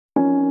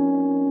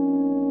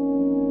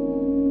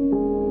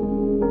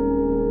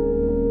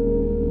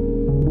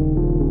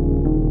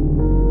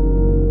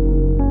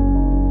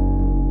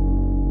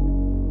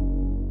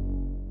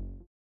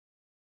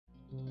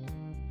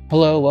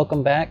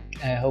welcome back.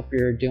 I hope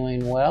you're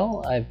doing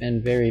well. I've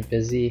been very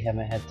busy,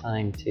 haven't had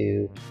time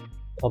to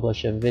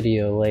publish a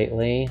video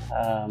lately,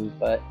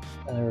 but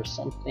there was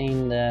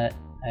something that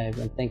I've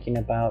been thinking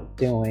about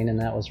doing, and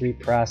that was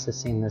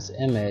reprocessing this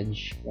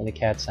image for the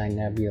cat's eye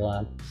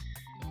nebula.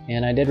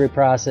 And I did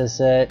reprocess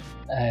it.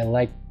 I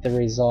liked the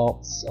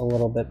results a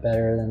little bit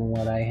better than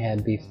what I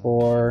had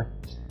before,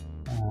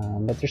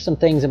 but there's some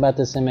things about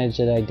this image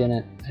that I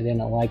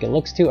didn't like. It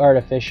looks too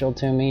artificial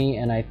to me,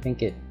 and I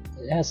think it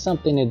has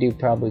something to do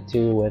probably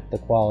too with the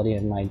quality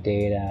of my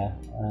data,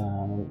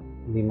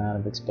 the amount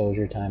of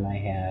exposure time I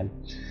had.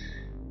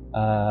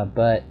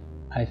 But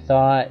I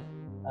thought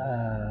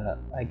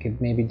I could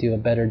maybe do a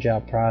better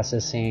job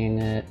processing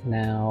it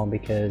now,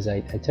 because I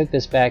took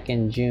this back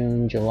in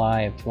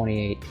July of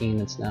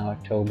 2018. It's now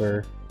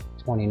October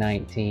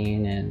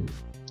 2019, and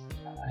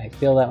I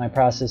feel that my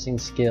processing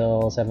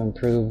skills have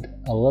improved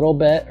a little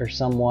bit or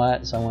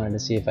somewhat, so I wanted to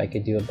see if I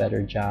could do a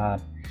better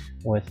job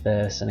with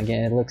this. And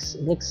again, it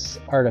looks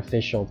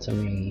artificial to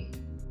me,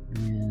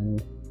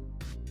 and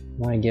I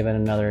want to give it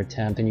another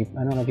attempt. And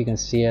I don't know if you can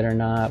see it or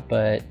not,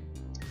 but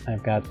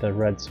I've got the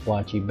red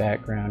splotchy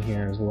background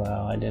here as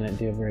well. I didn't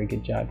do a very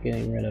good job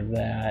getting rid of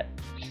that,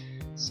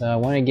 so I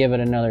want to give it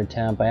another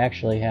attempt. I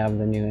actually have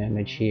the new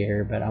image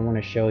here, but I want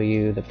to show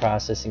you the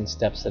processing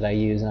steps that I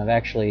use. And I've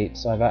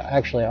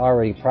actually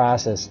already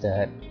processed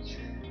it,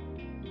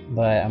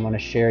 but I'm going to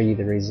share you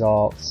the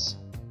results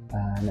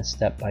in a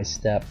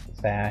step-by-step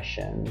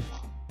fashion.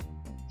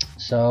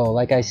 So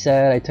like I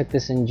said, I took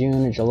this in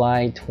June or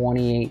July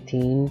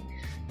 2018.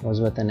 It was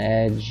with an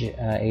Edge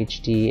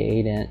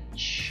HD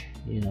 8-inch.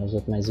 It was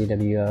with my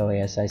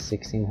ZWO ASI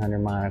 1600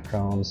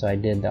 monochrome. So I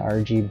did the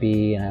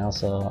RGB, and I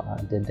also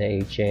did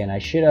the HA, and I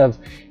should have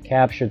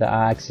captured the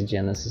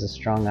oxygen. This is a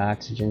strong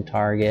oxygen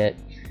target.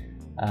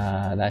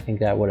 I think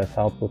that would have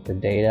helped with the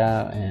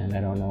data, and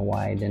I don't know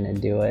why I didn't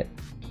do it.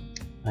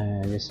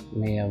 I just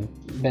may have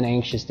been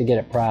anxious to get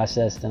it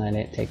processed, and I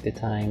didn't take the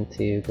time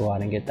to go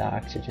out and get the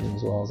oxygen,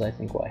 as well as I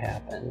think what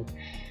happened.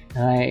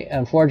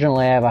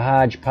 Unfortunately, I have a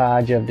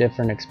hodgepodge of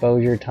different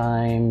exposure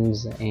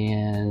times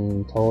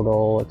and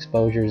total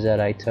exposures that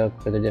I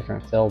took for the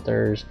different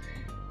filters.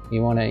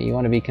 You want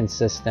to be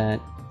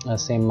consistent,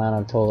 same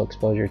amount of total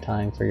exposure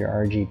time for your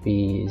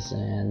RGBs,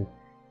 and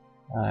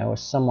I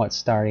was somewhat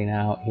starting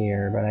out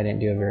here, but I didn't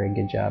do a very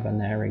good job in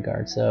that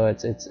regard. So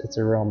it's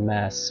a real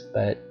mess.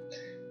 But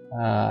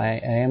I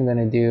am going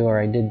to do, or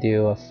I did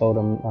do, a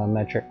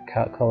photometric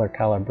color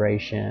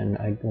calibration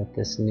with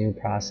this new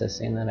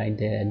processing that I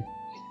did.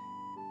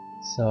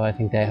 So I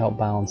think that helped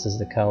balances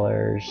the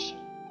colors.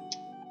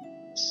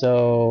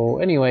 So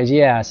anyways,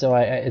 yeah, so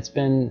it's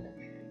been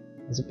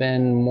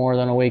more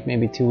than a week,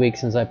 maybe 2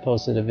 weeks, since I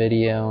posted a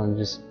video, and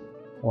just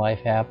life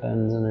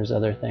happens, and there's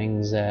other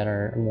things that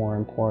are more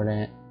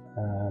important,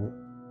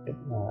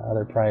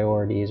 other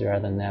priorities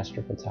rather than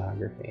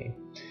astrophotography.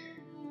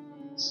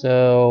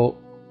 So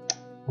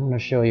I'm going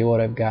to show you what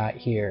I've got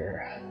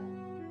here.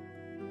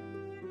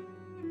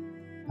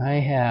 I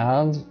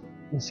have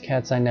this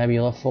cat's eye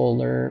nebula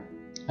folder.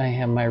 I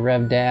have my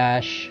Rev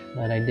Dash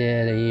that I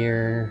did a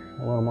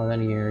little more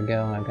than a year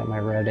ago. I've got my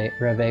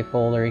Rev A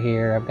folder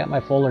here. I've got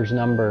my folders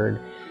numbered,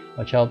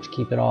 which helps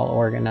keep it all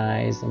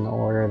organized in the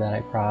order that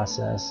I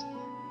process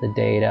the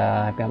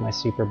data. I've got my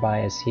super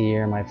bias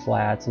here, my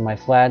flats, and my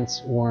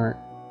flats weren't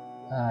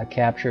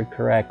captured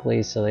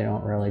correctly, so they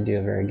don't really do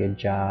a very good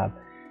job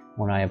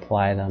when I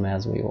apply them,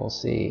 as we will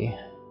see.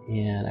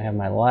 And I have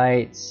my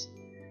lights,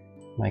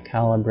 my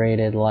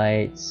calibrated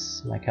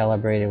lights, my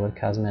calibrated with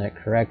cosmetic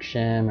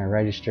correction, my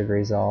registered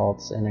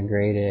results,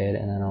 integrated,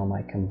 and then all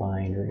my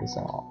combined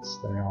results.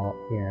 They're all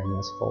here in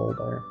this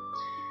folder.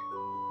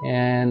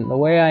 And the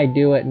way I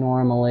do it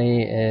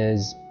normally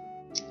is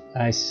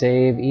I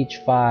save each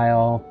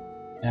file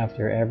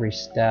after every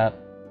step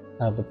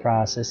of the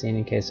processing,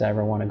 in case I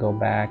ever want to go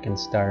back and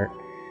start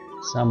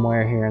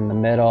somewhere here in the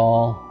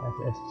middle.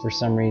 If for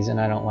some reason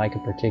I don't like a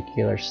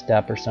particular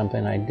step or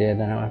something I did,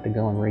 then I don't have to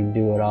go and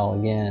redo it all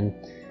again.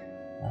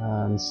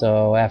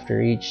 So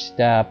after each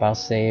step, I'll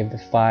save the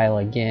file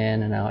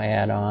again, and I'll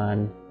add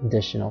on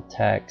additional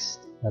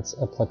text that's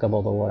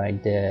applicable to what I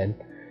did.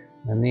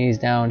 And these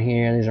down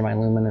here, these are my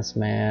luminous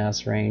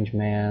masks, range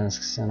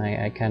masks, and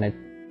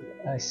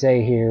I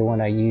say here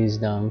when I use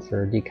them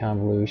for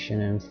deconvolution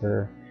and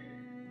for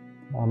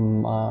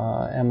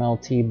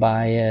MLT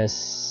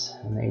bias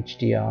and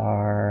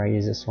HDR. I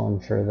use this one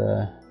for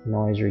the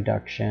noise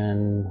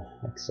reduction,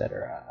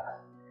 etc.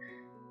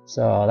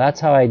 So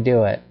that's how I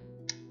do it.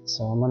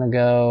 So I'm going to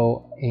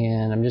go,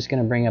 and I'm just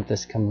going to bring up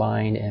this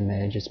combined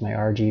image. It's my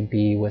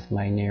RGB with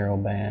my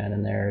narrowband,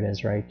 and there it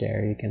is right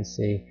there. You can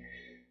see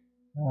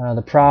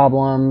the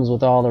problems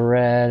with all the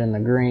red and the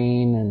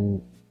green,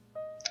 and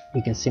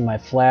you can see my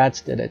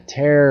flats did a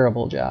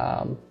terrible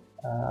job.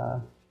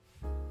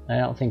 I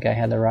don't think I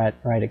had the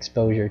right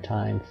exposure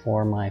time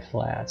for my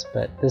flats,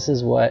 but this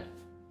is what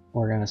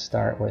we're going to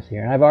start with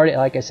here. And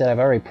like I said, I've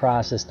already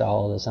processed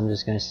all of this. I'm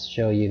just going to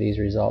show you these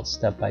results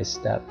step by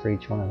step for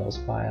each one of those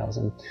files.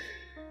 And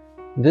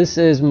this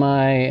is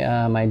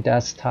my my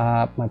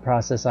desktop, my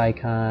process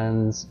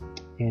icons,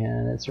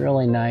 and it's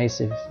really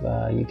nice if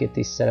you get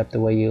these set up the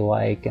way you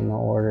like in the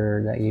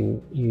order that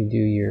you do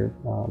your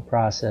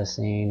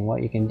processing.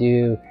 What you can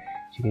do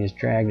is you can just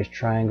drag this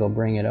triangle,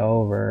 bring it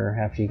over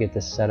after you get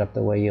this set up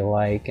the way you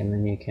like, and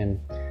then you can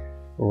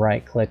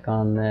right click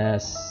on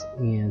this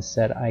and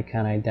set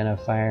icon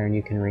identifier, and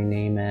you can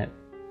rename it.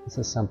 This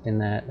is something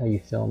that you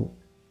feel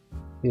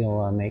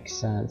makes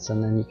sense,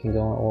 and then you can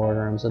go and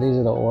order them. So these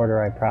are the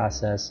order I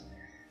process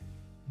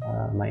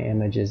my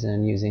images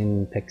in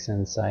using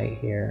Pixinsight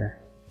here.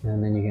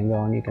 And then you can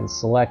go and you can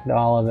select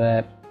all of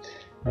it,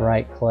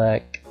 right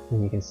click,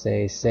 and you can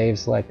say save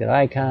selected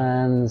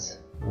icons,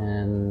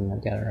 and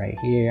I've got it right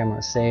here. I'm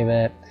going to save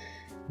it.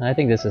 And I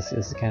think this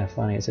is kind of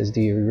funny. It says,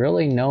 do you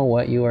really know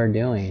what you are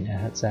doing?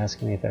 And it's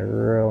asking me if I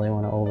really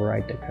want to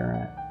overwrite the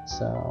current.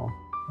 So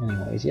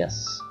anyways,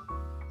 yes,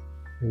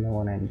 I know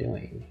what I'm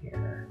doing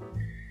here.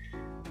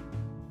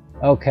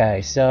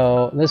 Okay,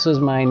 so this was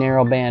my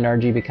narrowband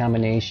RGB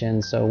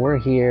combination. So we're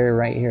here,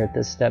 right here at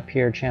this step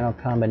here, channel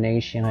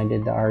combination. I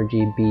did the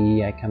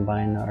RGB, I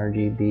combined the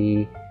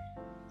RGB,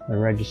 the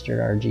registered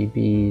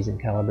RGBs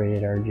and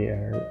calibrated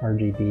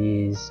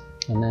RGBs.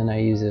 And then I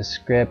use a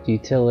script,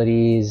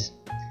 utilities,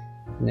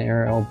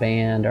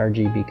 narrowband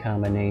RGB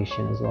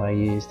combination is what I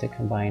use to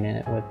combine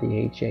it with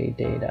the HA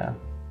data.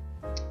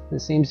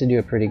 This seems to do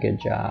a pretty good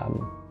job.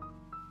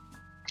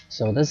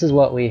 So this is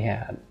what we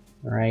had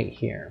right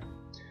here.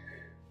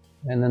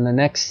 And then the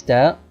next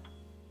step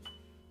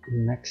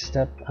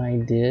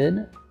I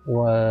did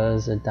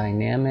was a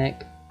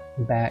dynamic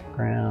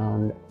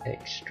background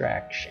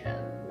extraction.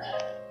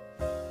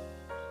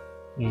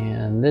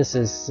 And this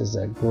is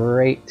a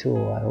great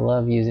tool. I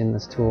love using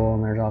this tool,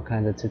 and there's all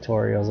kinds of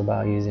tutorials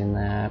about using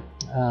that.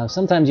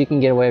 Sometimes you can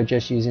get away with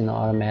just using the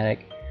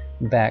automatic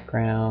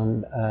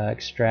background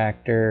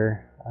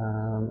extractor,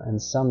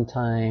 and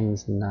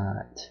sometimes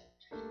not.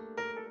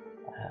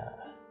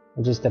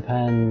 It just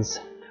depends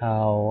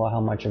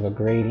how much of a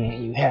gradient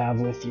you have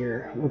with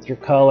your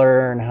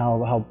color and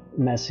how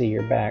messy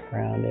your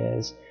background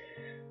is.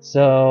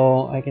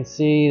 So I can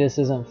see this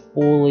isn't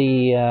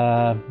fully,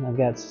 I've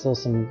got still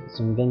some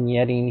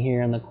vignetting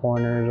here in the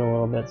corners a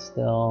little bit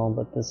still,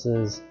 but this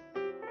is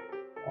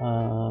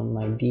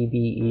my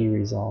DBE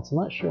results. I'm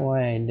not sure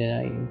why I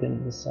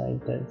didn't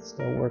decide to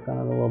still work on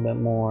it a little bit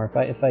more.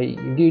 If I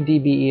do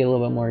DBE a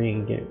little bit more, you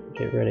can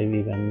get rid of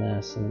even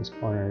this in these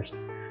corners.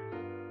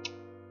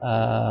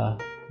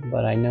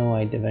 But I know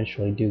I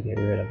eventually do get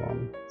rid of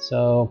them.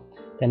 So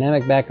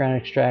dynamic background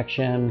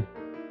extraction,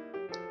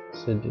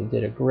 so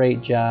did a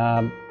great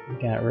job.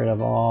 Got rid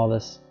of all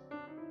this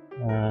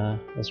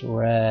this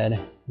red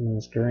and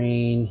this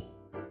green,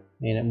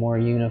 made it more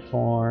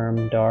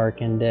uniform,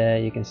 darkened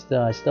it. You can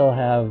I still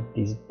have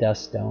these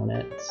dust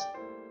donuts.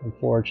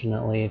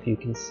 Unfortunately, if you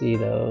can see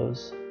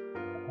those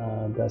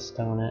dust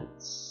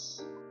donuts.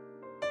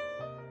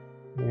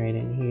 Right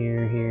in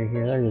here, here,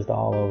 they're just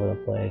all over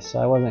the place. So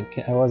I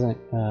wasn't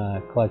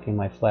collecting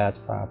my flats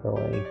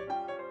properly.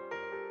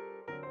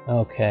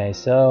 Okay,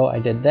 so I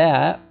did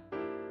that.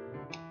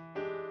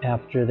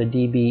 After the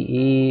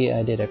DBE,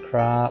 I did a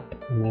crop.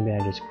 Maybe I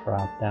just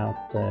cropped out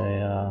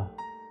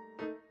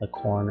the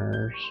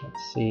corners.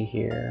 Let's see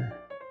here.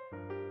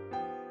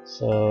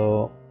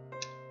 So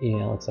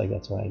yeah, looks like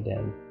that's what I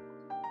did.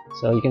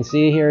 So you can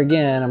see here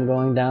again, I'm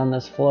going down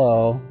this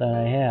flow that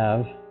I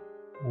have,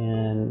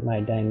 and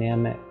my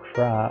dynamic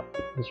crop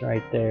is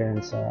right there,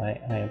 and so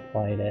I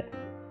applied it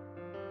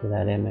to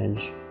that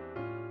image.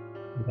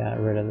 Got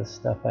rid of the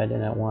stuff I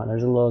didn't want. There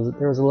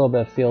was a little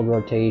bit of field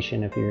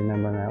rotation, if you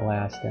remember, in that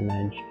last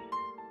image.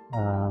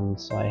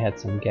 So I had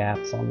some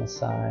gaps on the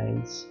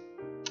sides.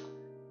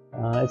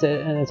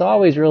 And it's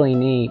always really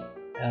neat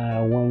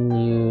when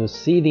you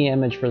see the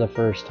image for the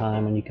first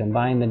time, when you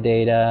combine the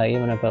data,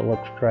 even if it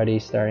looks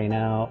cruddy starting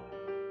out.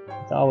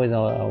 It's always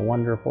a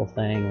wonderful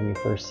thing when you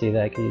first see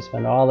that, because you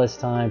spend all this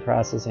time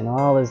processing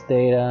all this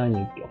data, and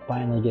you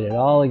finally get it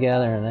all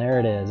together, and there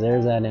it is.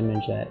 There's that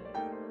image that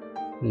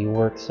you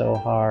worked so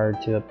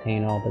hard to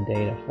obtain all the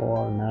data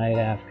for, night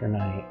after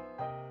night.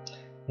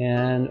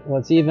 And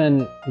what's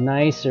even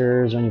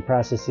nicer is when you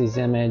process these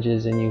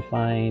images and you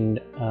find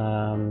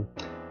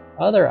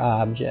other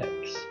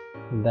objects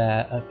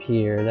that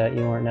appear that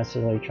you weren't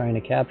necessarily trying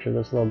to capture.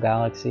 This little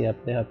galaxy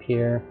up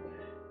here,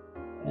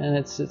 and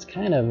it's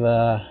kind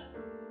of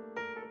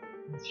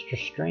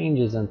strange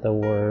isn't the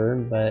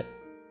word, but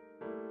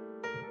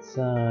it's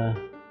a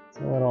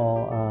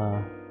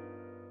little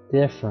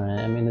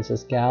different. I mean, it's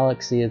this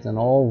galaxy, it's an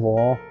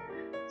oval,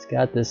 it's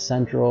got this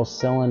central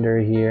cylinder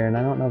here, and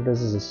I don't know if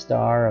this is a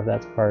star or if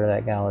that's part of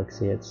that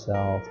galaxy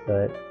itself,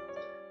 but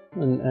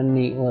a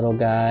neat little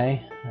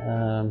guy.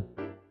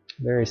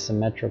 Very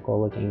symmetrical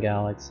looking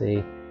galaxy.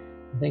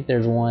 I think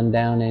there's one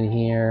down in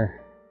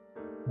here,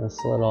 this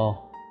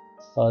little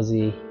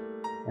fuzzy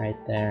right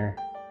there.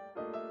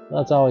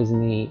 That's always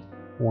neat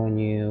when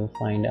you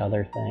find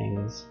other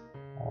things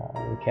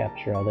and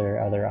capture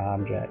other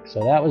objects.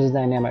 So that was a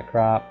dynamic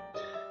crop.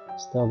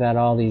 Still got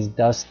all these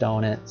dust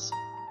donuts.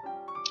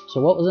 So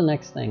what was the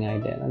next thing I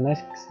did? The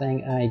next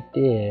thing I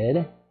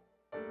did,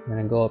 I'm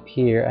going to go up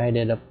here, I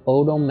did a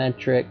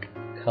photometric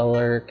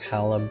color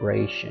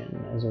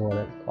calibration is what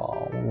it's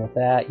called. And with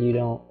that, you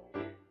don't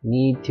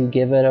need to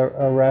give it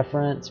a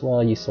reference.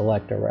 Well, you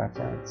select a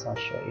reference. I'll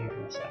show you here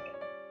in a second.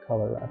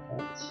 Color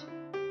reference.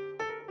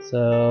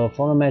 So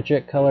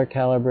photometric color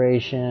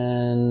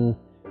calibration.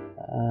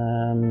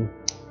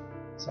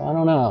 So I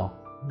don't know.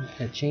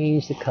 I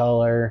changed the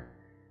color.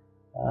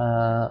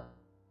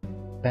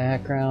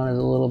 Background is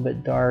a little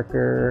bit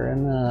darker,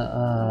 and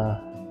the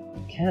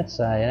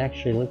cat's eye, it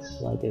actually looks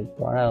like it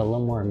brought out a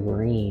little more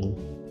green.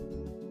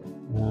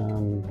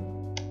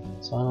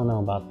 So I don't know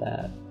about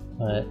that,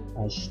 but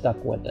I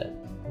stuck with it.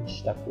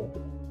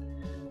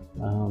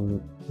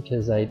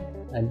 Because I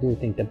do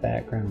think the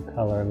background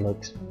color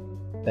looks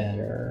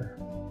better.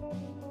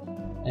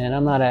 And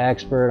I'm not an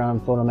expert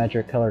on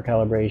photometric color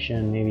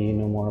calibration. Maybe you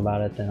know more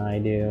about it than I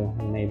do.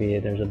 Maybe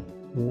there's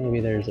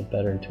a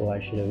better tool I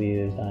should have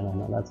used. I don't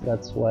know.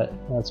 That's what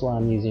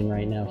I'm using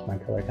right now for my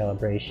color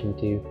calibration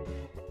to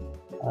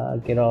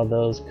get all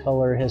those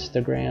color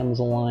histograms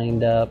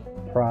lined up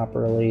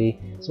properly.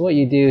 So what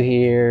you do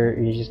here,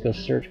 you just go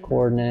search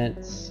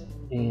coordinates,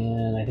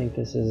 and I think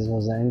this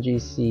was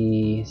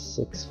NGC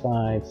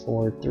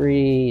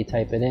 6543. You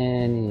type it in,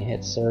 and you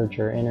hit search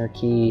or enter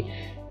key.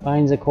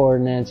 Finds the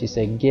coordinates, you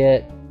say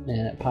get,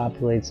 and it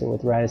populates it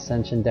with right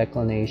ascension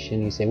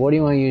declination. You say, what do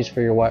you want to use for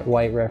your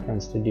white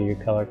reference to do your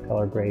color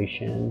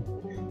calibration?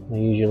 I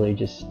usually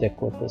just stick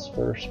with this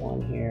first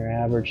one here,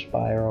 average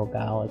spiral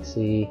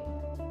galaxy.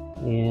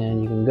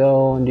 And you can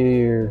go and do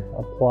your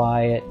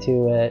apply it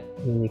to it,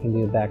 and you can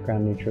do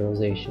background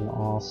neutralization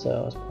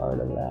also as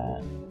part of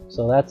that.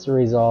 So that's the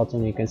result,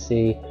 and you can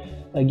see,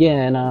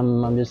 again,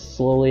 I'm just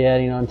slowly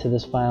adding on to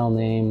this file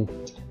name.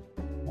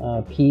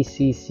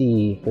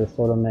 PCC for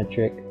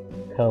photometric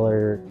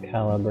color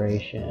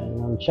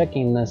calibration. I'm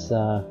checking this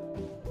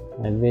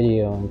my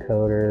video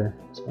encoder.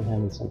 It's been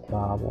having some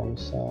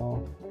problems,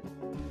 so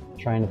I'm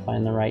trying to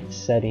find the right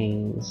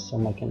settings so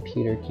my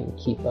computer can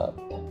keep up.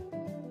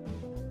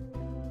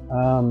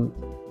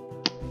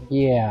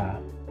 Yeah,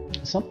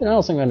 something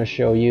else I'm going to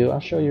show you.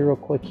 I'll show you real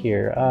quick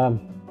here. I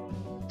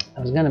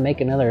was going to make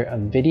a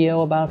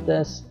video about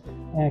this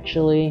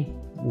actually,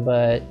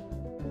 but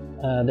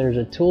there's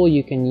a tool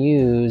you can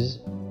use.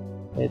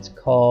 It's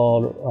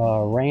called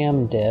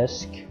RAM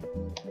disk,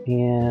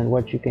 and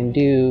what you can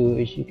do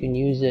is you can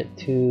use it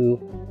to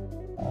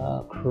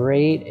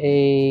create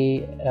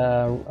a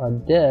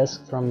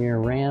disk from your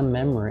RAM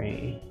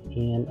memory.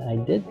 And I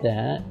did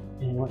that,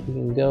 and what you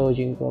can go is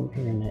you can go up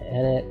here and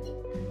edit.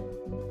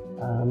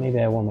 Maybe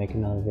I will make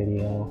another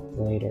video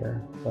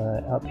later,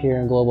 but up here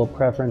in global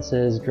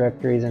preferences,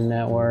 directories and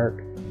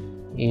network,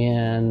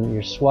 and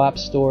your swap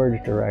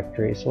storage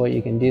directory. So what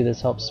you can do, this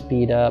helps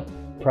speed up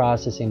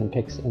processing in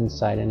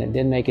Pixinsight, and it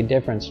did make a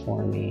difference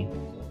for me.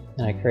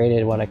 And I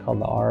created what I call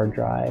the R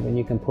drive, and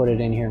you can put it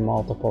in here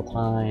multiple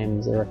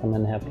times. They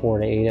recommend to have 4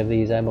 to 8 of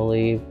these, I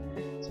believe.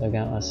 So I've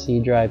got a C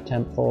drive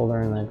temp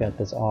folder, and I've got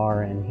this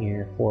R in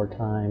here 4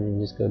 times, and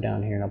you just go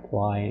down here and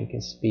apply, and you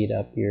can speed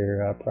up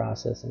your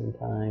processing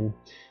time.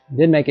 It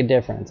did make a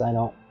difference. I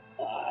don't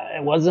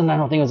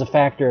think it was a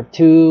factor of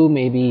 2,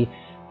 maybe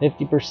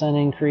 50%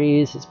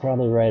 increase. It's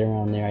probably right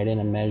around there. I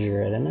didn't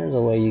measure it, and there's a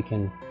way you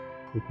can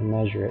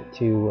measure it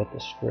too with the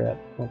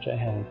script, which I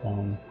haven't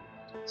done.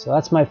 So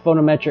that's my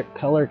photometric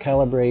color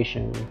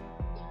calibration.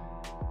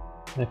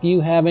 If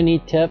you have any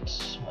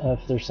tips,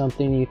 if there's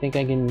something you think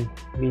I can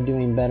be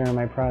doing better in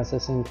my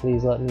processing,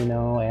 please let me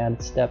know.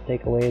 Add step,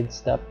 take away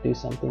step, do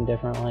something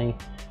differently.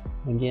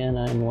 Again,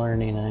 I'm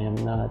learning. I am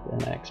not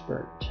an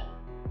expert.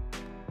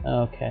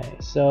 Okay,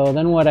 so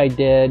then what I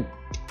did,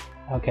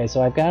 okay,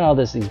 so I've got all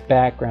these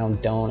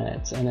background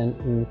donuts, and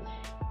then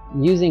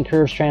using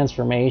curves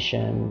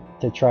transformation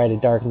to try to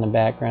darken the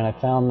background, I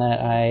found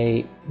that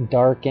I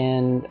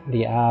darkened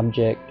the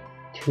object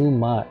too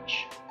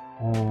much.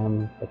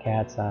 The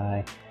cat's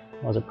eye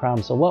was a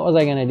problem. So what was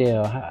I going to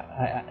do?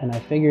 And I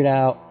figured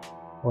out,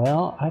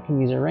 well, I can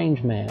use a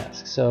range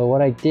mask. So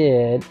what I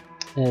did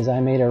is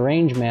I made a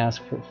range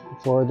mask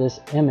for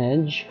this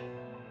image,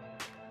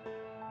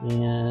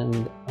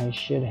 and I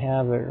should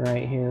have it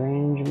right here,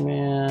 range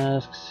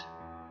masks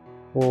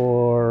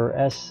for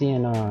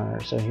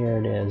SCNR. So here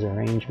it is, a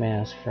range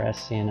mask for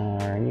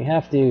SCNR, and you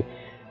have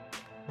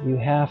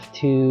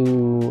to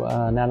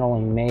not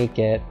only make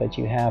it, but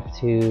you have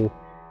to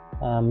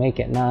make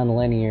it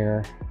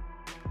non-linear,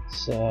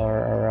 so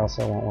or else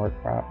it won't work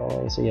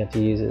properly. So you have to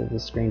use the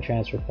screen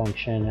transfer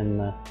function and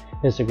the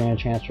histogram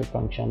transfer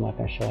function. I'm not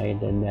going to show you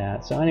did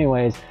that. So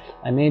anyways,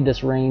 I made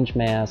this range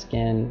mask,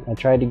 and I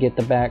tried to get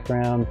the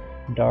background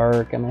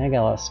dark. I mean, I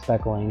got a lot of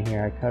speckling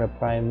here. I could have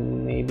probably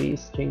maybe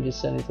changed the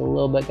settings a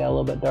little bit, got a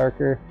little bit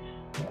darker,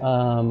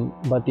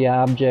 but the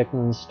object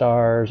and the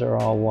stars are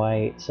all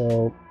white.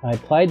 So I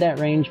applied that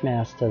range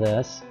mask to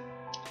this,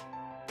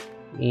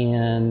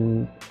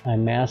 and I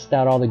masked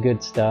out all the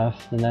good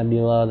stuff, the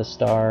nebula, the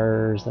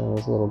stars,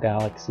 those little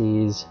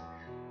galaxies,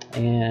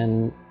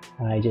 and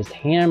I just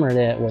hammered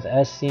it with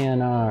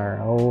SCNR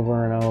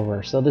over and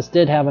over. So this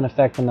did have an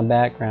effect on the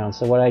background.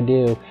 So what I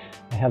do,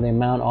 I have the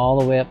amount all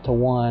the way up to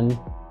 1.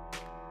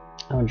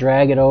 I would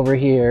drag it over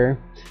here,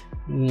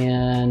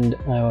 and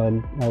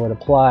I would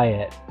apply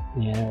it.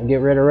 You know,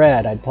 get rid of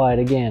red, I'd apply it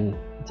again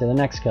to the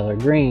next color,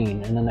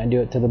 green, and then I do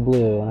it to the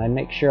blue, and I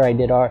make sure I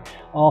did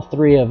all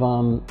 3 of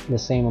them the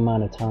same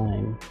amount of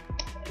time.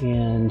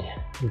 And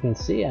you can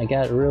see I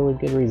got a really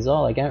good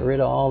result. I got rid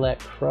of all that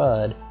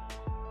crud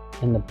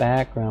in the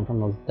background from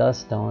those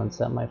dust donuts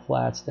that my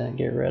flats didn't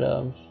get rid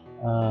of.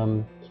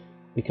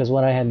 Because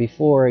what I had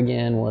before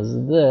again was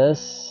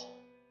this.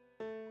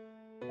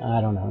 I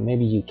don't know,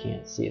 maybe you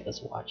can't see this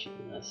watching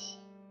this,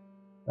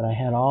 but I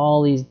had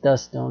all these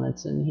dust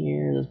donuts in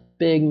here, this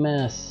big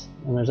mess.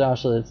 And there's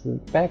also, the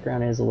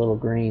background is a little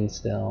green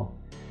still.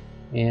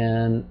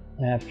 And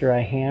after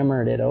I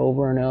hammered it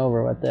over and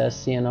over with the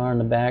SCNR in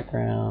the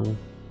background,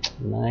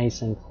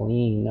 nice and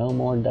clean, no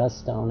more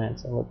dust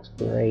donuts, it looks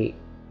great.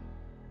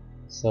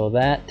 So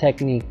that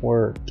technique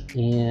worked,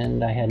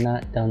 and I had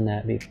not done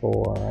that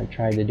before. I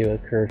tried to do a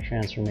curve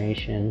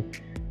transformation.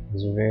 It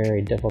was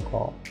very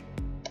difficult.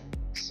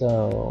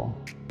 So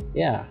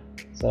yeah,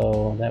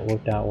 so that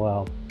worked out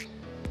well.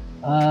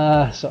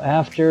 So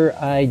after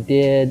I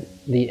did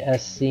the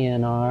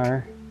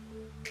SCNR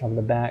of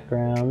the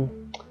background,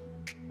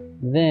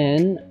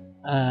 then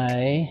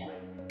I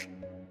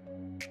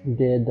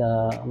did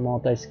a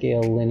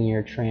multi-scale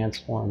linear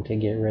transform to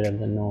get rid of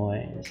the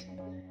noise.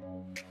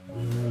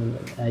 And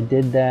I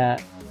did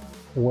that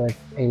with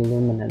a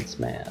luminance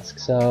mask.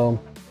 So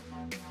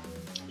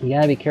you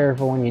gotta be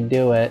careful when you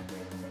do it.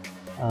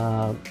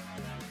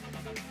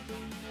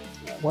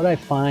 What I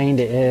find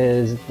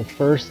is the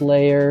first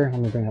layer,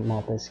 let me bring up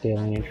multi-scale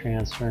linear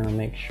transform and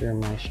make sure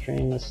my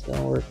stream is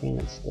still working.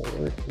 It's still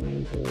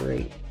working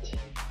great.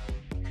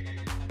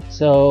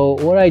 So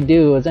what I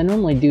do is I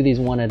normally do these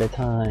one at a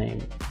time.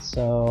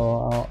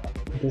 So I'll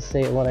just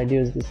say what I do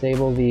is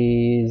disable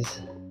these.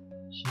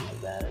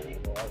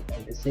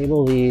 I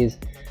disable these.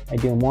 I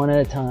do them one at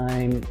a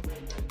time,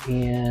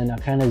 and I'll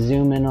kind of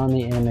zoom in on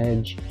the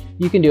image.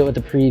 You can do it with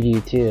the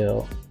preview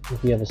too,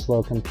 if you have a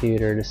slow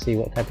computer, to see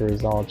what type of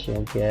results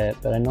you'll get.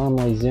 But I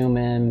normally zoom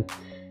in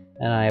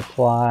and I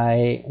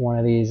apply one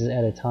of these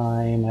at a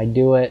time. I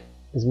do it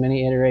as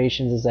many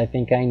iterations as I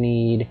think I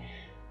need.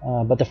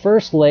 But the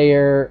first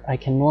layer, I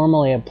can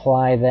normally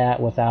apply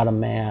that without a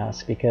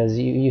mask, because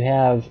you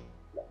have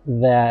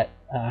that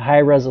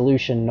high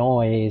resolution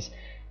noise.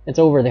 It's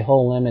over the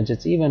whole image.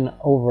 It's even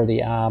over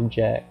the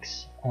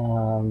objects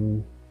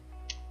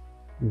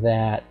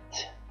that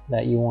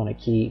you want to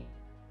keep.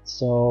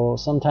 So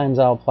sometimes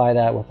I'll apply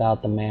that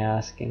without the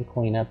mask and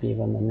clean up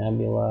even the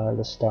nebula or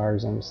the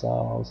stars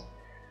themselves.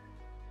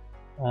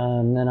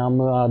 Then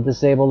I'll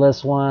disable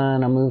this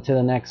one. I'll move to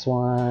the next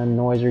one,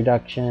 noise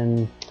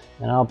reduction,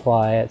 and I'll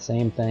apply it,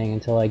 same thing,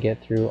 until I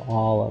get through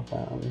all of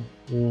them.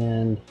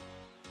 And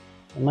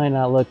it might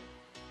not look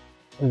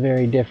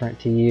very different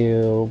to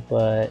you,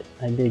 but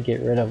I did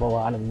get rid of a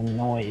lot of the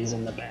noise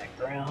in the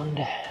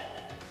background.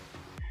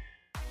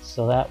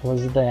 So that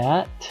was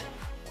that.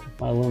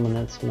 My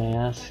luminance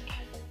mask.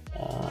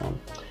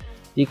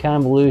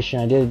 Deconvolution,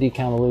 I did a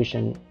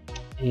deconvolution,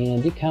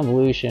 and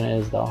deconvolution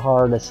is the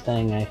hardest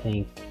thing, I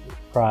think,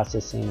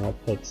 processing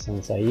with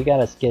Pixinsight. You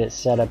gotta get it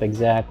set up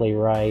exactly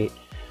right,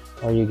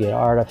 or you get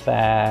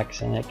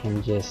artifacts, and it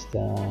can just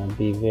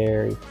be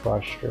very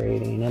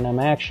frustrating. And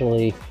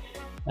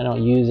I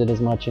don't use it as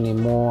much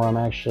anymore. I'm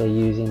actually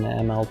using the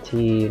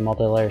MLT,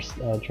 multi-layer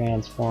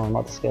transform,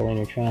 multi-scale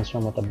linear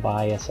transform, with the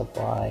bias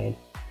applied.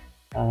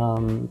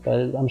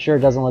 But I'm sure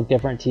it doesn't look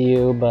different to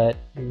you, but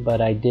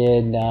I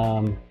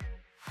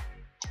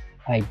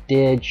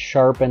did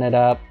sharpen it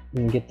up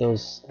and get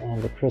those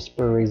the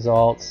crisper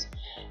results,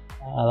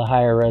 the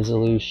higher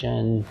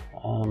resolution,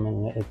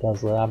 and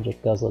the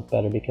object does look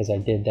better because I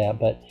did that.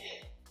 But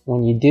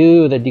when you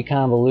do the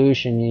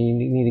deconvolution, you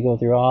need to go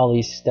through all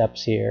these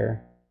steps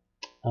here.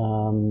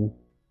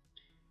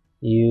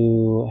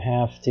 You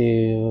have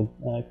to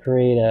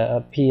create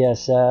a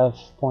PSF,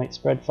 point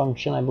spread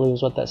function, I believe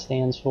is what that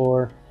stands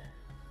for,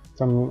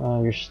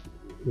 from your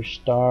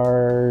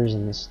stars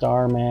and the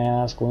star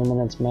mask,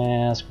 luminance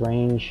mask,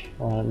 range,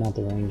 well, not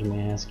the range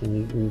mask,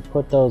 and you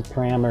put those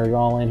parameters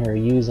all in here,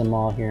 use them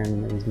all here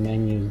in these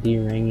menus,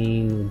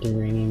 de-ringing, the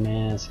de-ringing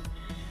mask.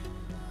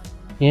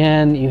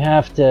 And you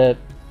have to,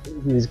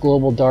 these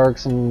global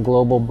darks and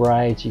global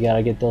brights, you got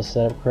to get those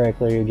set up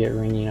correctly, or you get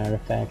ringing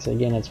artifacts.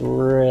 Again, it's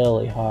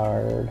really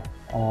hard,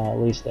 at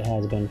least it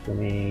has been for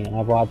me. And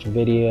I've watched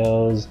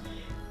videos,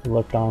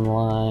 looked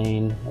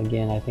online.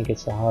 Again, I think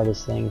it's the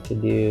hardest thing to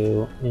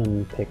do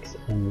in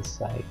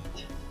Pixinsight.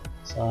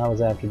 So that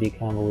was after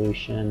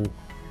deconvolution.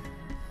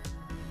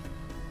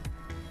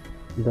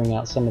 Bring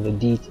out some of the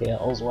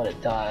details, what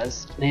it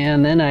does.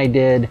 And then I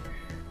did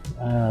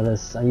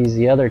this, I used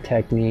the other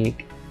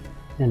technique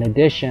in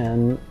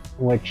addition,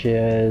 which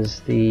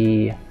is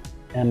the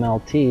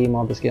MLT,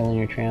 multi-scale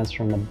linear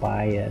transform, the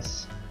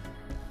bias.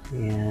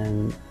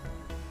 And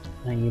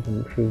I even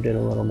improved it a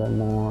little bit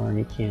more, and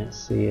you can't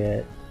see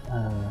it.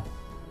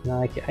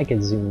 No, I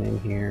could zoom in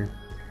here.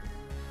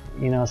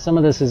 You know, some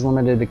of this is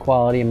limited to the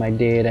quality of my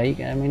data.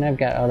 I mean, I've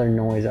got other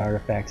noise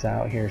artifacts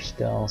out here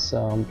still,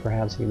 so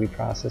perhaps it could be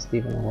processed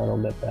even a little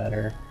bit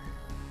better.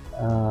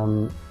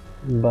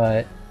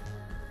 But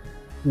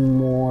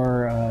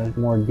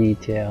more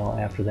detail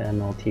after the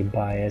MLT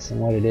bias, and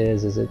what it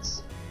is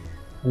it's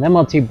an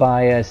MLT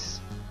bias.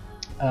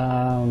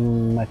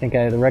 I think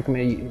the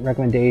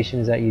recommendation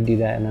is that you do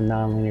that in a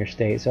nonlinear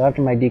state. So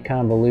after my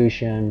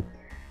deconvolution,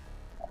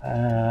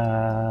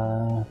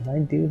 did I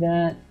do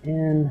that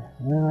in?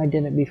 No, I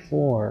did it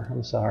before.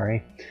 I'm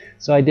sorry.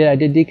 So I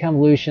did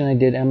deconvolution. I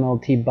did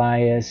MLT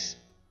bias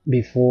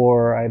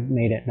before I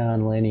made it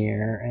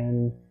nonlinear,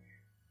 and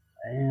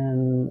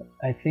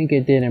I think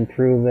it did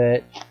improve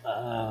it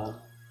a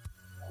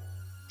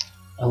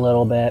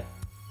little bit.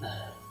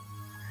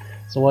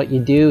 So what you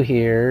do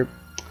here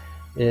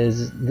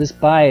is this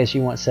bias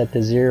you want set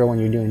to 0 when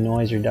you're doing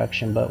noise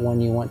reduction, but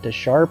when you want to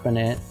sharpen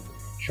it,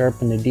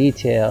 sharpen the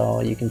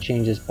detail, you can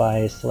change this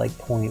bias to like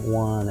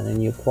 0.1, and then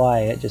you apply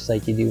it just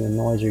like you do in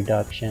noise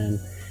reduction,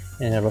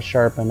 and it'll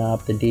sharpen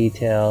up the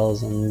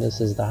details. And this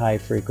is the high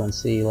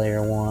frequency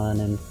layer 1,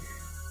 and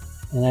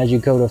as you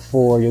go to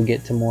 4, you'll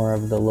get to more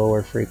of the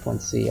lower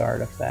frequency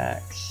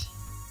artifacts.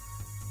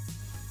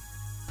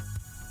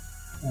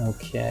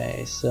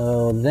 Okay,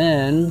 so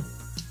then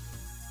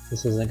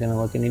this isn't going to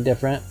look any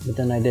different, but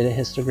then I did a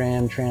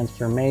histogram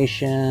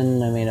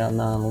transformation. I made it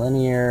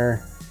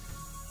nonlinear,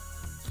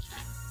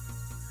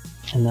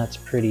 and that's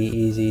pretty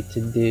easy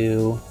to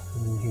do.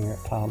 And here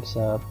it pops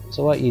up.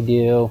 So what you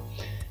do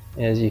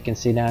is, you can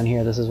see down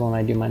here, this is when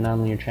I do my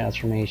nonlinear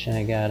transformation.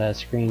 I got a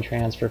screen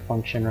transfer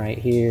function right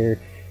here.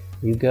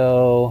 You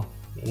go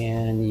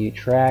and you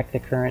track the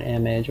current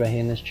image by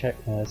hitting this check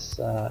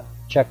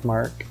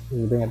mark.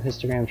 You bring up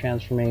histogram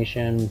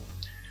transformation,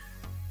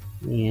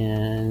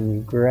 and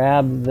you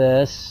grab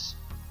this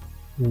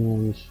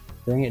and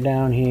bring it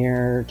down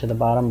here to the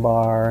bottom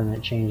bar, and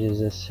it changes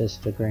this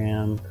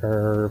histogram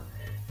curve.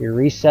 You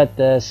reset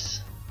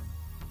this,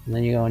 and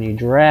then you go and you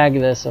drag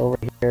this over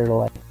here to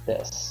like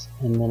this,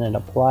 and then it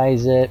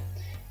applies it.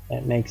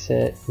 It makes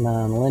it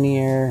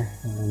non-linear,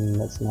 and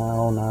it's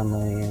now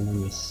non-linear, and then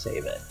you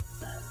save it.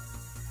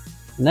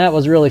 And that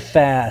was really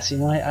fast. You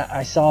know,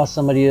 I saw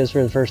somebody do this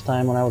for the first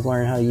time when I was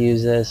learning how to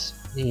use this,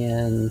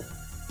 and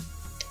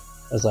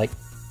I was like,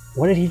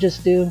 what did he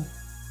just do?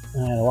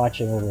 And I had to watch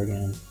it over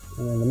again.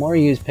 And the more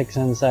you use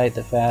Pixinsight,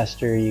 the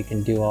faster you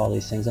can do all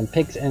these things. And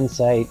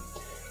Pixinsight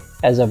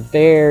has a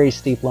very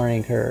steep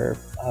learning curve.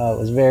 It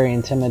was very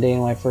intimidating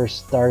when I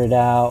first started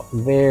out.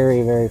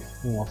 Very, very,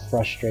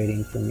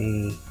 frustrating for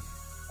me.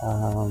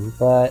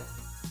 But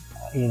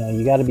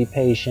you got to be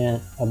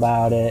patient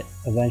about it.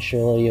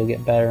 Eventually, you'll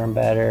get better and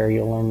better.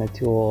 You'll learn the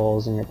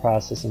tools, and your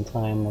processing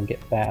time will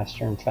get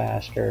faster and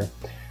faster.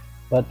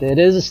 But it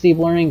is a steep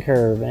learning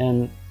curve,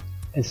 and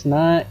it's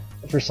not,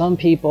 for some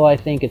people, I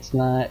think it's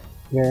not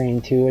very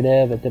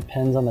intuitive. It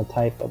depends on the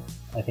type of,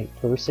 I think,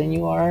 person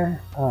you are.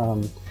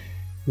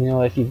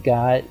 If you've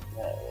got,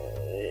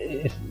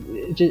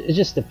 it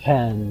just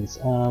depends.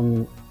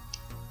 I'm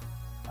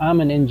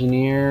an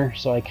engineer,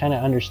 so I kind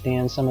of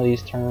understand some of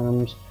these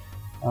terms.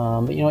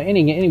 But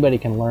anybody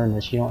can learn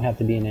this. You don't have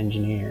to be an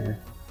engineer.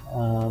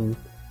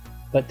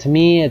 But to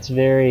me, it's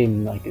very,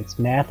 it's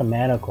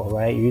mathematical,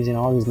 right? You're using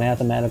all these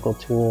mathematical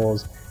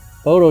tools.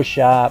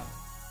 Photoshop,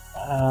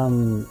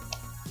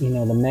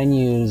 the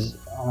menus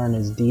aren't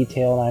as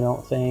detailed, I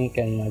don't think.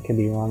 I could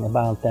be wrong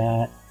about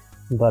that.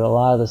 But a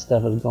lot of the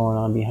stuff is going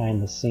on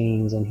behind the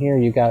scenes. And here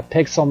you got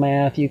pixel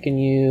math you can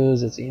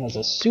use. It's, it's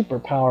a super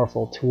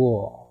powerful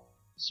tool.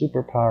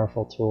 Super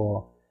powerful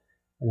tool.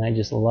 And I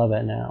just love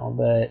it now.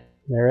 But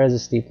there is a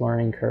steep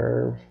learning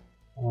curve.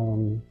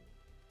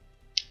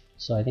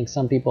 So I think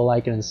some people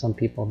like it and some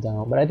people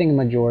don't. But I think the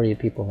majority of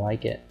people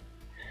like it.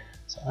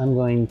 So I'm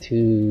going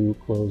to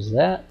close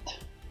that.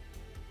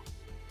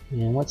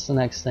 And what's the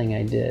next thing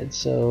I did?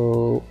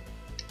 So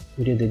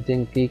we did the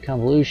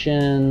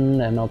deconvolution,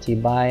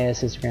 MLT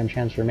bias, histogram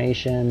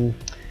transformation.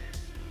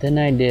 Then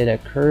I did a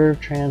curve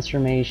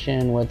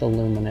transformation with a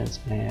luminance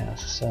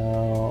mask.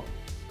 So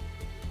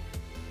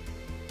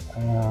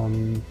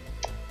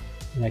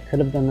I could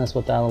have done this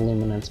without a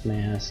luminance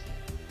mask,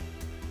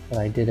 but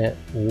I did it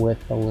with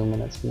a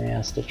luminance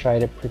mask to try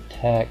to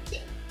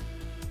protect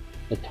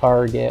the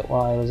target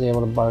while I was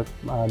able to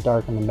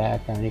darken the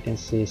background. You can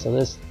see, so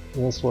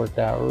this worked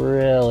out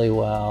really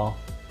well.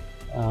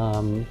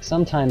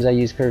 Sometimes I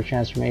use curve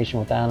transformation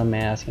without a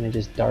mask, and it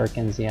just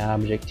darkens the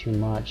object too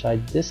much.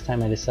 This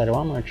time I decided,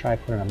 well, I'm going to try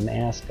putting a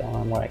mask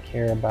on what I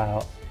care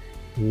about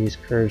and use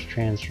curve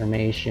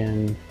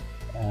transformation.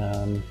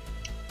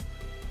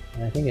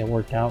 And I think it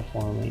worked out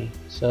for me.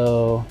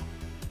 So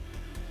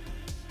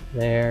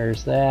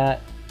there's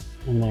that,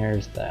 and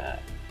there's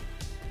that.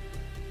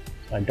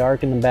 So I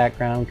darkened the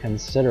background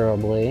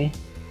considerably,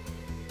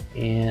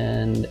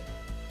 and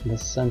the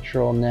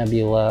central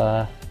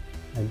nebula,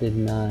 I did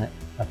not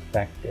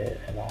affect it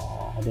at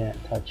all. I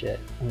didn't touch it.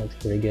 It looks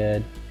pretty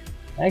good.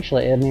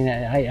 Actually, I mean,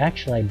 I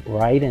actually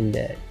brightened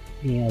it,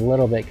 you know, a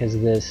little bit because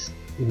this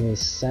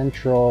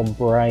central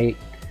bright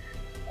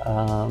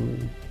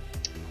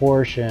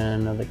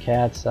portion of the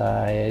cat's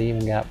eye, it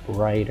even got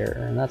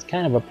brighter, and that's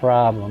kind of a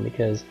problem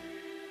because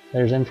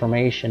there's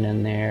information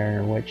in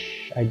there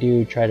which I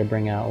do try to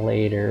bring out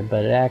later,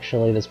 but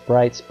actually this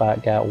bright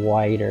spot got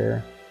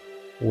whiter,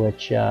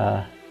 which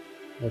to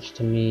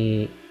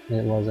me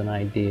it wasn't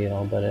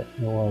ideal, but it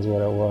was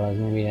what it was.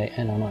 Maybe I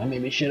don't know, I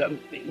maybe should have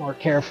been more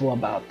careful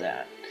about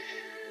that.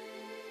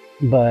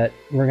 But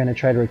we're going to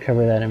try to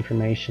recover that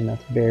information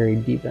that's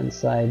buried deep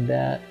inside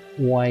that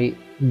white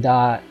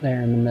dot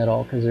there in the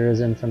middle, because there is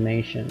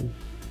information.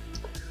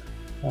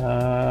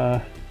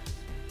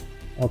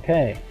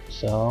 Okay,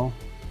 so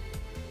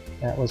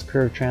that was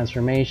curve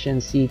transformation,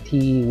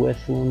 CT with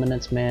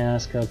luminance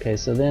mask. Okay,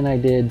 so then I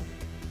did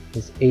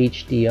this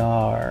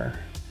HDR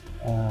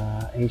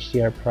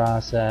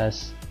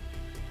process.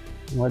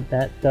 What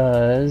that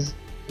does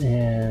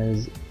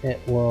is it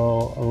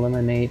will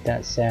eliminate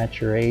that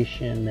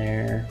saturation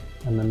there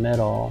in the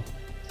middle,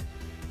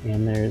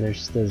 and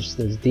there's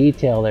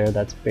detail there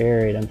that's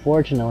buried.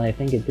 Unfortunately, I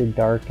think it did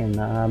darken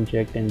the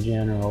object in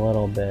general a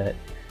little bit.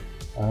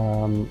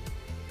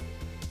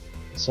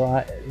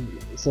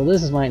 So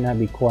this might not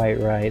be quite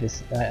right.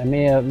 I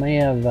may have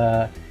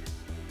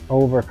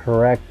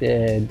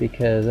overcorrected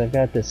because I've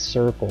got this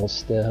circle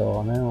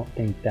still, and I don't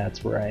think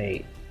that's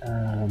right.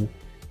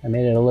 I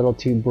made it a little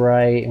too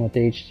bright, and with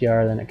the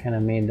HDR, then it kind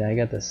of made that. I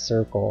got this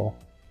circle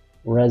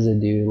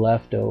residue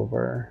left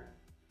over.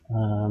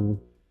 I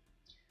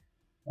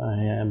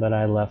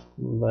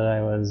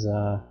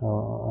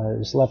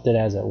just left it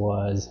as it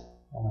was.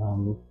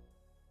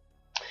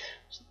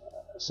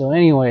 So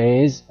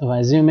anyways, if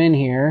I zoom in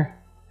here,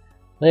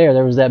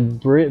 there was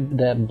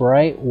that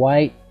bright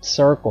white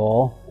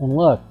circle, and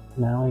look,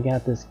 now we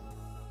got this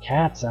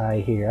cat's eye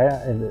here.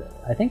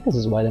 I think this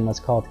is why they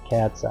must call it the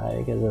cat's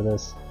eye, because of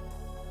this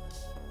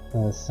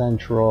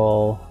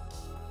central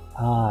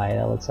eye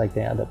that looks like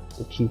they have the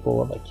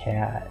pupil of a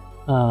cat.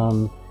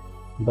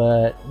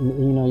 But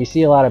you know, you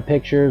see a lot of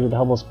pictures with the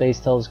Hubble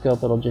Space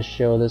Telescope. It'll just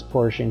show this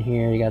portion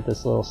here. You got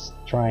this little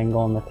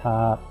triangle on the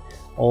top,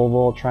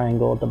 oval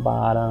triangle at the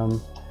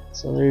bottom.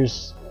 So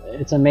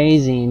it's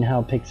amazing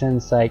how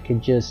Pixinsight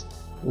could just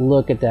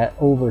look at that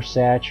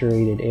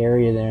oversaturated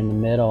area there in the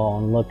middle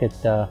and look at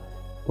the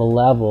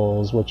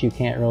levels, which you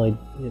can't really,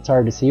 it's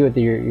hard to see with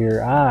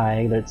your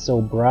eye that's so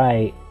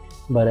bright,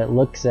 but it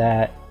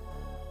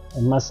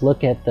must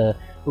look at the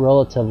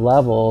relative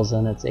levels,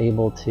 and it's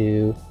able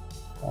to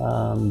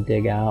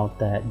dig out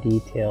that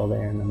detail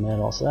there in the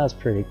middle. So that's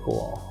pretty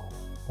cool.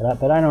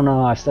 But I don't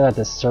know, I still got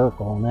this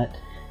circle, and that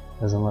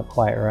doesn't look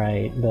quite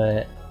right,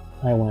 but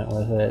I went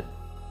with it.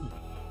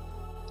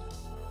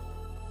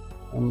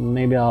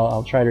 Maybe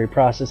I'll try to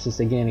reprocess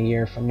this again a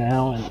year from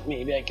now, and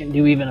maybe I can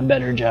do even a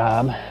better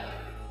job.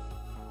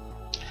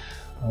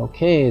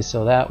 Okay,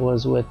 so that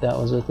was with this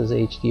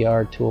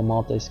HDR tool,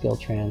 multi-scale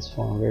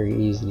transform, very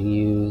easy to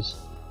use.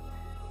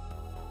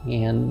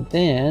 And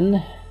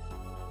then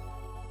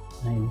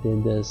I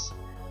did this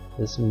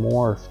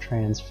morph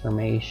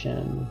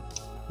transformation,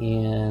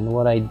 and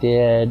what I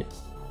did,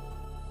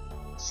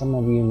 some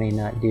of you may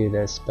not do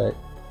this, but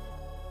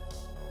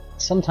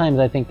sometimes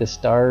I think the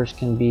stars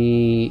can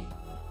be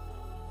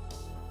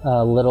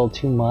a little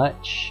too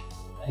much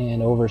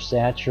and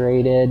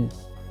oversaturated.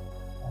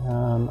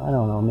 I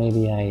don't know,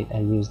 maybe I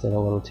used it a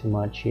little too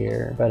much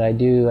here, but I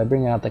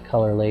bring out the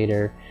color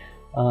later,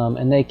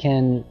 and they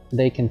can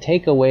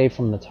take away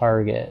from the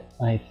target,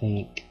 I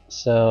think.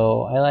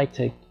 So I like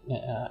to,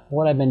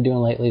 what I've been doing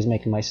lately is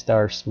making my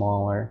stars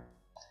smaller,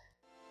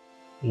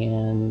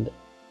 and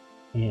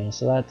yeah,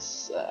 so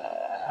that's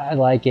I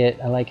like it.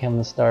 I like having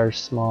the stars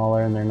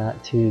smaller and they're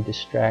not too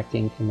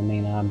distracting from the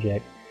main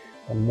object.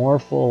 The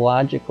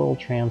morphological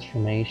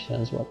transformation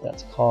is what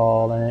that's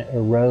called, and it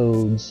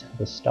erodes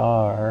the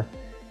star.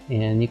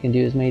 And you can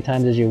do as many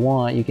times as you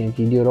want. If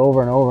you do it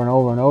over and over and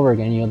over and over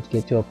again, you'll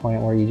get to a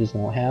point where you just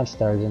won't have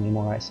stars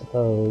anymore, I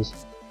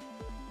suppose.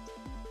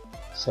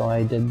 So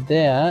I did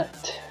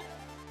that.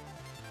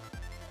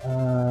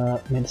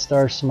 Made the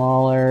star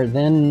smaller.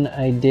 Then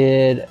I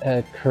did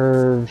a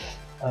curve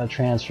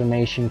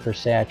transformation for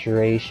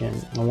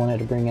saturation. I wanted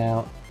to bring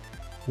out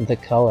the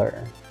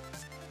color.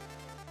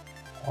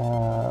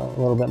 A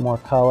little bit more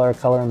color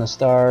in the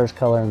stars,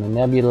 color in the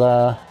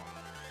nebula.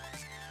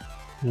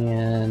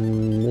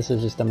 And this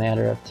is just a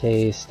matter of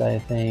taste, I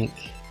think.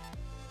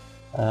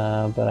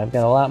 But I've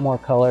got a lot more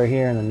color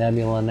here in the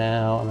nebula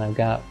now, and I've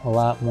got a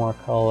lot more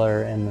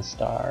color in the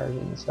stars.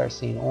 And you start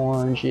seeing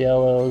orange,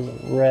 yellows,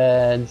 and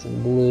reds,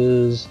 and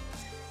blues.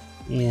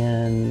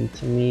 And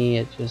to me,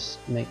 it just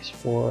makes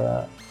for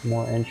a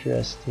more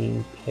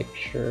interesting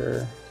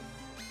picture.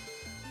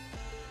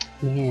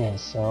 Yeah,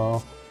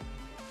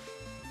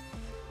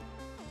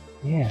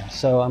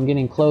 so I'm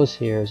getting close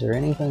here. Is there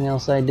anything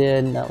else I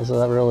did? That was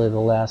really the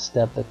last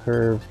step, the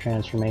curve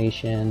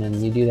transformation, and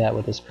you do that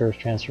with this curve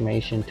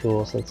transformation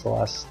tool, so that's the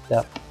last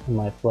step in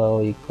my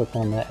flow. You click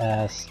on the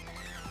S,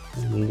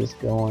 And you just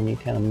go and you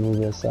kind of move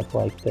this up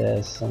like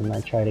this, and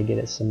I try to get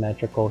it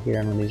symmetrical here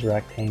on these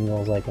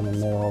rectangles, like in the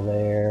middle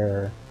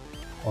there,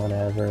 or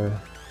whatever.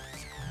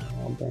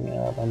 I'll bring it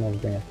up. I'm going to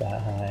bring it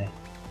that high.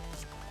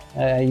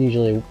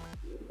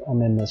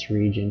 I'm in this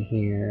region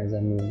here as I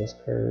move this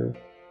curve.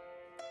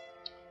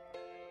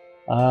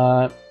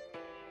 I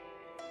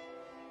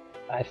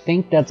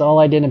think that's all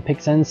I did in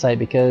Pixinsight,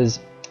 because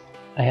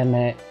I had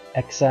my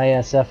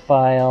XISF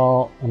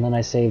file, and then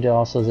I saved it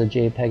also as a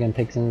JPEG in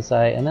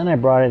Pixinsight, and then I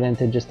brought it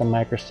into just a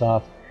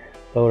Microsoft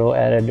photo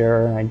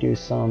editor, and I do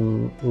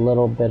some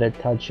little bit of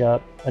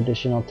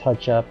additional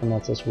touch-up, and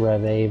that's this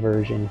Rev A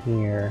version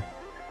here.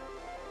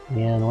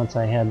 And once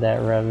I had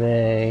that Rev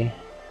A,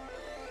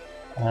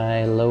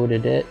 I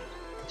loaded it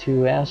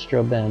to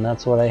AstroBin.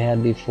 That's what I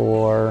had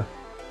before.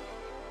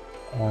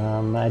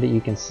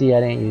 You can see I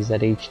didn't use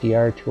that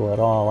HDR tool at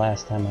all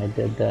last time I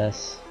did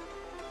this.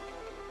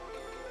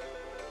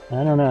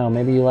 I don't know,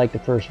 maybe you like the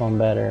first one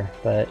better,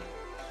 but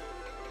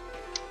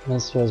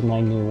this was my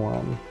new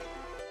one.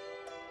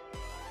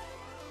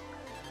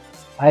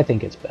 I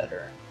think it's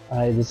better.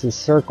 This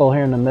circle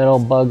here in the middle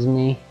bugs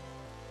me.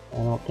 I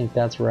don't think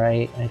that's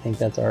right. I think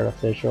that's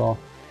artificial.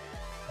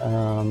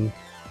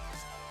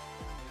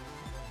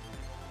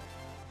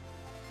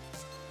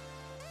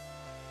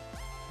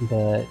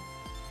 But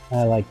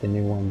I like the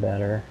new one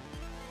better,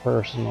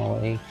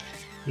 personally.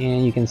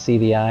 And you can see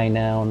the eye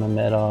now in the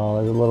middle.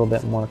 There's a little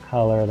bit more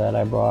color that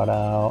I brought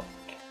out.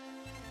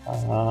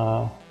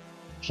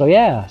 So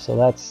yeah, so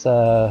that's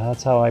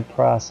how I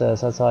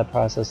process. That's how I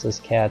process this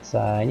cat's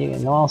eye. And you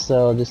can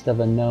also, just have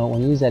a note,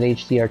 when you use that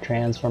HDR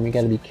transform, you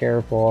got to be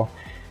careful.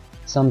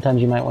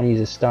 Sometimes you might want to use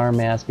a star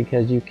mask,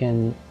 because you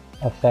can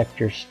affect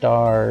your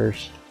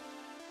stars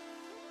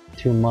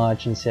too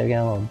much. And see, I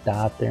got a little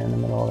dot there in the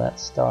middle of that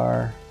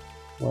star,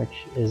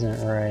 which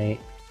isn't right.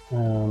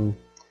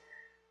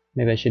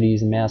 Maybe I should have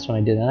used a mask when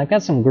I did that. I've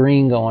got some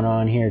green going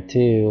on here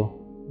too.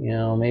 You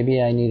know, maybe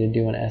I need to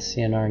do an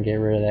SCNR and get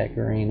rid of that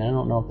green. I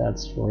don't know if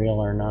that's real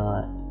or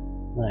not.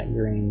 That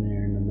green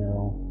there in the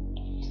middle.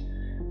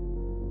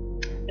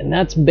 And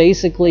that's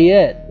basically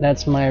it.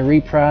 That's my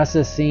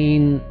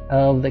reprocessing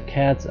of the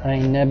Cat's Eye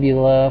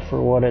Nebula, for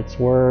what it's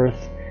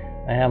worth.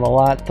 I have a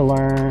lot to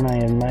learn. I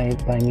am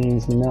by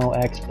means no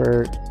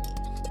expert,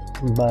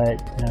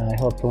 but I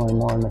hope to learn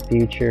more in the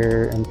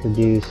future and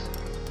produce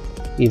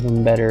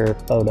even better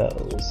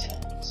photos.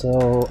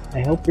 So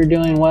I hope you're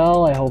doing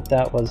well. I hope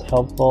that was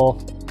helpful.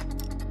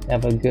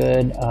 Have a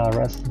good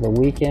rest of the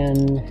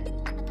weekend,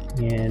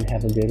 and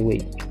have a good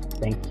week.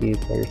 Thank you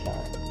for your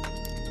time.